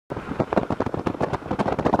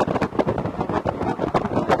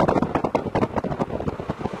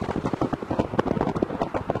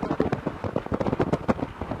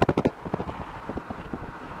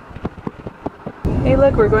Hey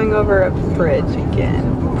look, we're going over a bridge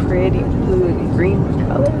again. Pretty blue and green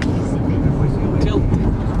colors. Tilted.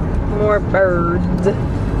 More birds.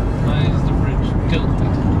 Why is the bridge tilted?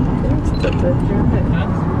 It is tilted, you're right. Huh?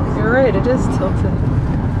 You're right, it is tilted.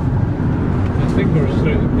 I think we're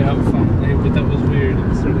starting out finally, but that was weird.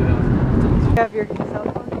 It started out. You have your cell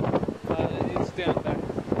phone? It's down there.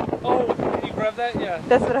 Oh, can you grab that? Yeah.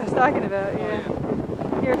 That's what I was talking about, yeah.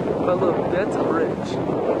 Here. But look, that's a bridge. It's a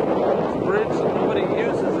bridge that nobody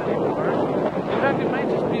uses anymore. In fact, it might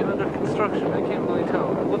just be under construction. I can't really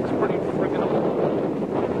tell. It looks pretty freaking old.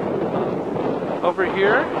 Over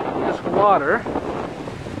here is water.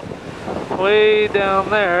 Way down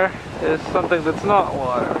there is something that's not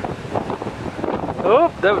water.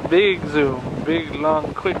 Oh, that was big zoom. Big,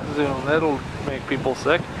 long, quick zoom. That'll make people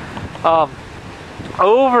sick.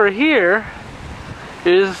 Over here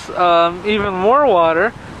is even more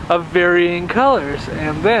water of varying colors,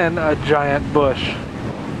 and then a giant bush.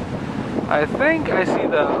 I think I see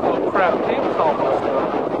the, oh crap, game's almost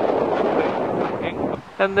up.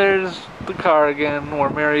 And there's the car again, where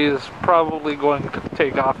Mary is probably going to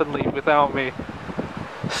take off and leave without me.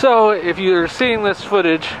 So, if you're seeing this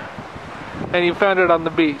footage, and you found it on the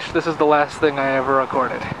beach, this is the last thing I ever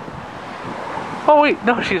recorded. Oh wait,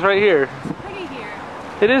 no, she's right here. It's pretty here.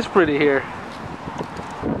 It is pretty here.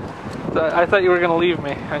 I thought you were gonna leave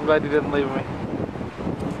me. I'm glad you didn't leave me.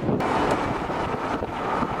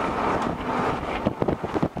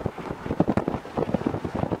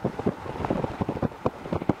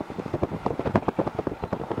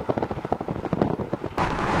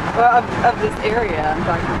 Well, of this area I'm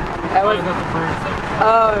talking about. I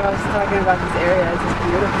was talking about this area. It's just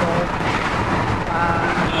beautiful.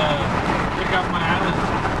 Check out my island.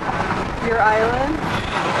 Your island?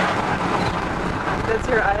 That's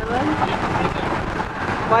your island? Yeah, right there.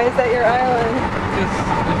 Why is that your island? Because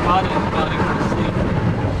I bought it for sleep.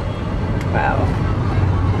 Wow.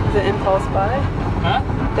 Was it impulse buy? Huh?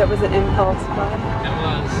 That was an impulse buy? It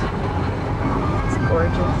was. It's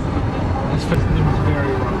gorgeous. This was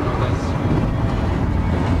very wrong with us.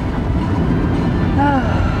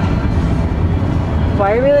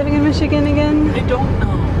 Why are we living in Michigan again? I don't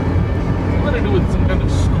know. What to do with some kind of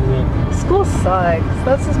school? School sucks.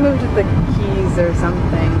 Let's just move to the Keys or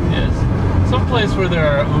something. Yes. Some place where there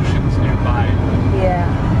are oceans nearby. Yeah.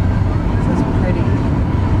 This is pretty.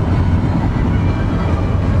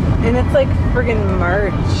 And it's like friggin'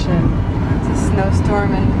 March and it's a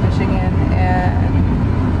snowstorm in Michigan and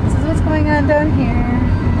this is what's going on down here.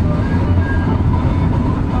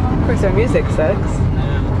 Of course our music sucks.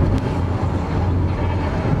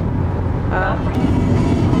 I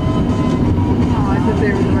thought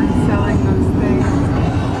they were selling those things.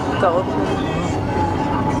 Dolphins.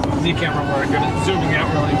 Z camera work and it's zooming out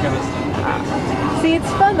really good. See,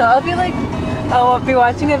 it's fun though. I'll be like, I'll be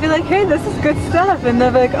watching, I'll be like, hey, this is good stuff. And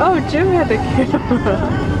they'll be like, oh, Jim had the camera.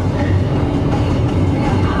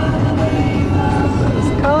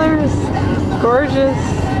 Those colors, gorgeous.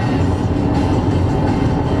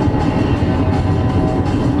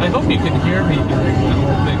 I hope you can hear me during the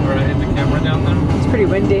whole thing where I had the camera down there. It's pretty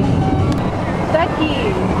windy.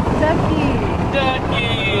 Ducky! Ducky! Ducky!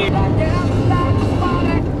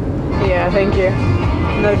 Yeah, thank you.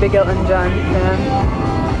 I'm not a big Elton John fan.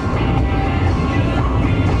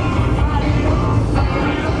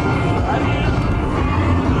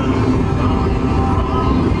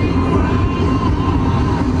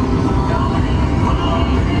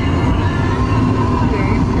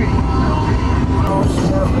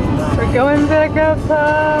 We're going back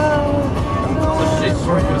outside.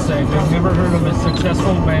 I've never heard of a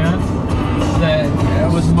successful band that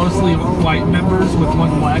was mostly white members with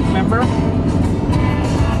one black member.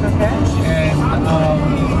 Okay. And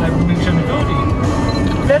I mentioned Cody.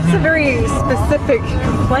 That's a very specific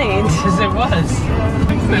complaint. Because it was.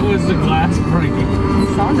 It was the glass breaking.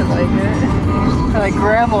 It sounded like it. Or like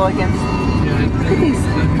gravel against. Yeah, look at these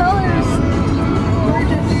colors.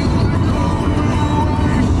 Gorgeous.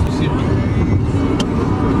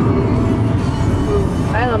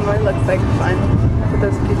 Island Boy looks like fun. Look at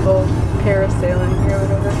those people parasailing here or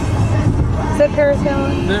whatever. Is that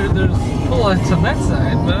parasailing? There's bullets on that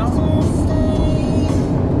side, but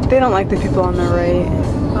they don't like the people on the right.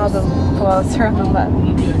 All the bullets are on the left.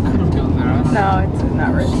 Maybe I could have gone there. I don't know. No, it's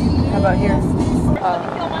not right. How about here?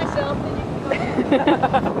 Kill myself.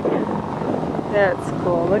 That's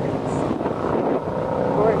cool. Look at this.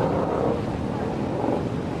 Gorgeous.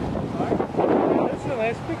 That's a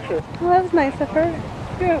nice picture. Well, that was nice of her.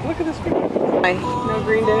 Yeah, look at this picture. No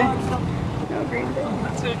Green Day. No Green Day.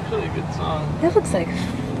 That's actually a good song. That looks like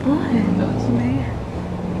fun. It does. Man.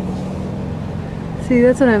 See,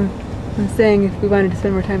 that's what I'm I'm saying if we wanted to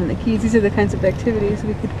spend more time in the Keys, these are the kinds of activities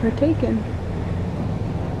we could partake in.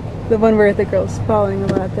 The one where the girl's falling a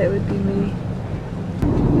lot, that would be me.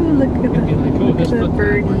 Ooh, look at the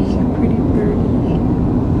birdie, pretty birdie.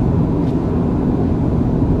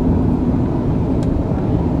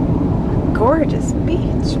 Gorgeous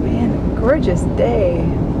beach, man. Gorgeous day.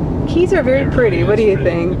 Keys are very pretty. What do you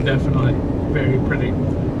think? Definitely very pretty.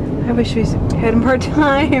 I wish we had more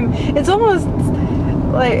time. It's almost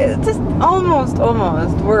like, it's just almost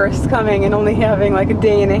worse coming and only having like a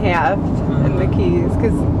day and a half in the Keys,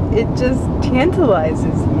 because it just tantalizes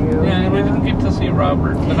you. Yeah, and we didn't get to see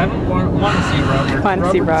Robert, but I don't want to see Robert. I want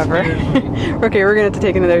to see Robert. Okay, we're going to have to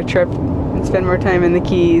take another trip and spend more time in the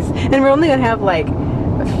Keys. And we're only going to have like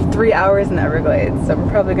 3 hours in the Everglades, so we're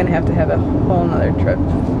probably going to have a whole nother trip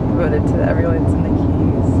devoted to the Everglades and the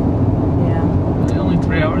Keys. Yeah. Only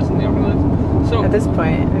 3 hours in the Everglades? So at this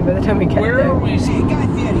point, by the time we get where there. Where are we? Hey, Guy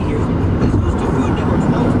Fieri here. This was the Food Network's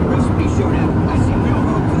Ultimate Recipe Showdown. I see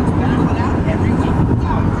railroad cooks battle it out every week.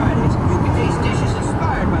 Now on Fridays, you can taste dishes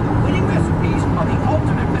inspired by the winning recipes on the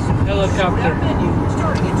Ultimate Recipe Helicopter Showdown menu,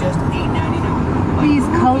 starting at just $8.99. These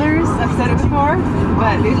colors, I've said it before,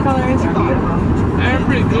 but these colors are beautiful. They're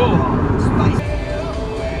pretty cool.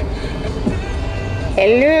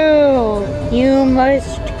 Hello, you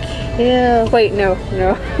must kill. Wait, no,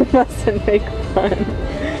 mustn't make fun.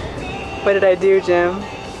 What did I do, Jim?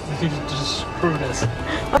 You just screwed us.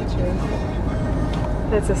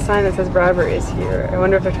 That's a sign that says Robert is here. I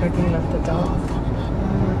wonder if they're talking about the dog.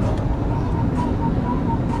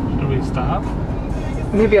 Do we stop?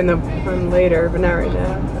 Maybe on later, but not right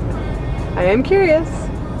now. I am curious.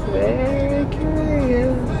 Very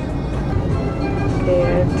curious. Okay,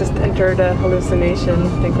 I've just entered a hallucination,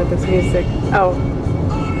 I think, with this music. Oh,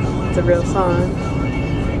 it's a real song.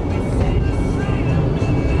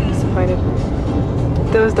 Disappointed.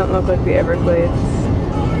 Those don't look like the Everglades.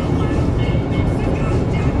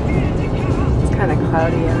 It's kind of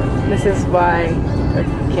cloudy out. This is why they're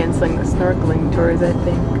canceling the snorkeling tours, I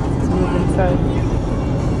think. It's moving south.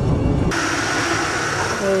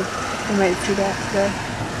 Okay, I might see that today.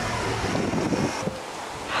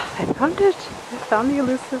 I found it. I found the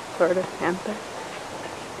elusive Florida panther.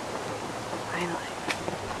 Finally.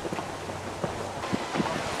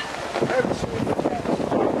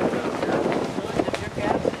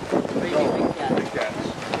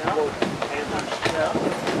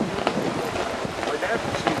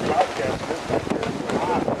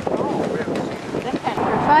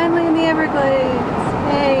 We're finally in the Everglades.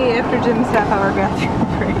 Hey, after Jim's half-hour bathroom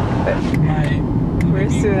break, but we're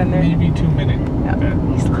soon in there. Maybe 2 minutes.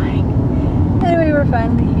 No, he's lying. Anyway, we're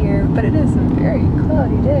finally here, but it is a very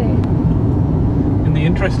cloudy day. In the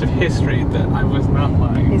interest of history, that I was not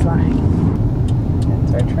lying. He's lying.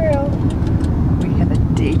 That's our trail. We have a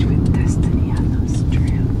date with destiny on those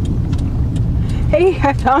trails. Hey,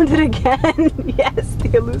 I found it again. Yes,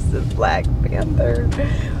 the elusive black panther.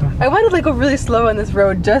 I wanted to go really slow on this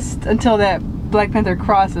road just until that black panther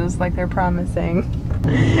crosses, like they're promising.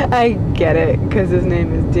 I get it, because his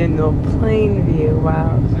name is Daniel Plainview.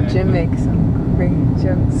 Wow, Jim makes some great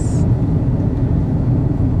jokes.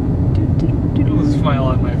 It was a smile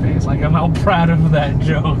on my face, like I'm all proud of that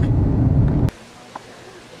joke.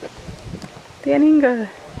 The Anhinga.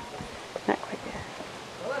 Not quite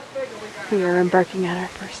yet. We are embarking on our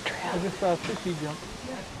first trail. I just saw a fishy jump.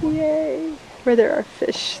 Yay! Where there are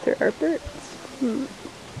fish, there are birds.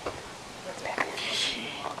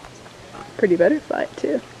 Pretty butterfly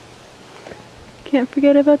too. Can't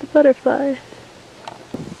forget about the butterfly.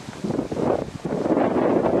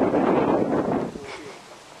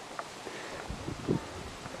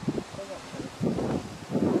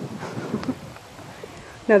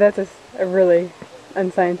 No, that's a really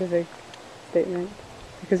unscientific statement.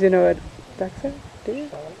 Because you know what ducks are, do you?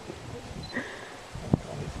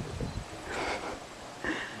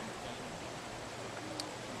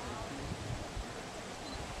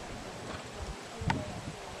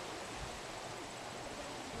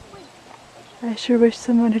 I sure wish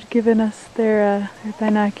someone had given us their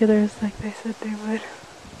binoculars like they said they would.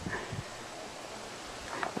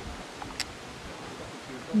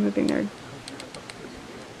 Moving their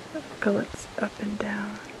gullets up and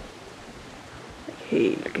down. Like,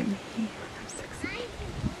 hey, look at me, I'm sexy.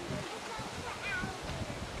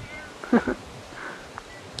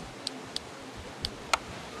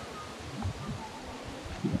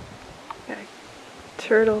 Got a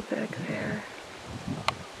turtle back there.